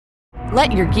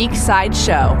Let your geek side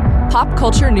show. Pop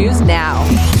culture news now.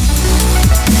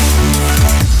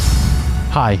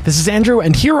 Hi, this is Andrew,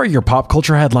 and here are your pop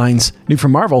culture headlines. New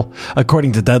from Marvel.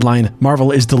 According to Deadline,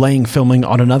 Marvel is delaying filming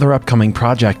on another upcoming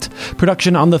project.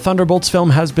 Production on the Thunderbolts film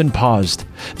has been paused.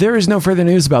 There is no further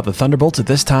news about the Thunderbolts at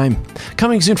this time.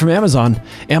 Coming soon from Amazon,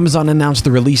 Amazon announced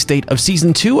the release date of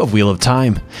Season 2 of Wheel of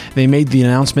Time. They made the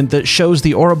announcement that shows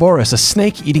the Ouroboros, a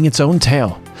snake eating its own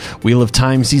tail. Wheel of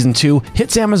Time Season 2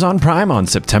 hits Amazon Prime on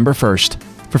September 1st.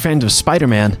 For fans of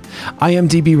Spider-Man,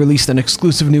 IMDb released an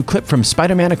exclusive new clip from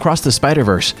Spider-Man Across the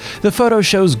Spider-Verse. The photo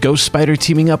shows Ghost Spider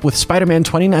teaming up with Spider-Man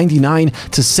 2099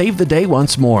 to save the day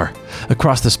once more.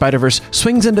 Across the Spider-Verse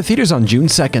swings into theaters on June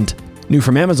 2nd. New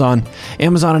from Amazon,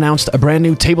 Amazon announced a brand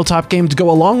new tabletop game to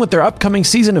go along with their upcoming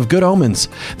season of Good Omens.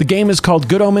 The game is called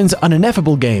Good Omens: An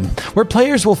Ineffable Game, where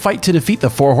players will fight to defeat the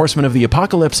four horsemen of the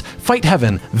apocalypse, fight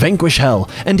heaven, vanquish hell,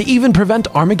 and even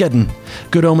prevent Armageddon.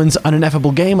 Good Omens: An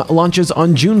Ineffable Game launches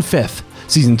on June 5th.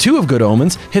 Season 2 of Good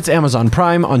Omens hits Amazon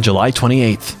Prime on July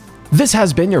 28th. This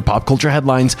has been your Pop Culture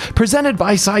Headlines, presented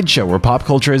by Sideshow, where pop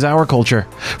culture is our culture.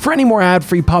 For any more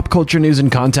ad-free pop culture news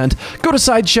and content, go to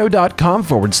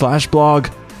sideshow.com/blog.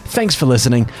 Thanks for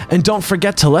listening, and don't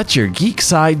forget to let your geek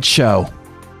side show.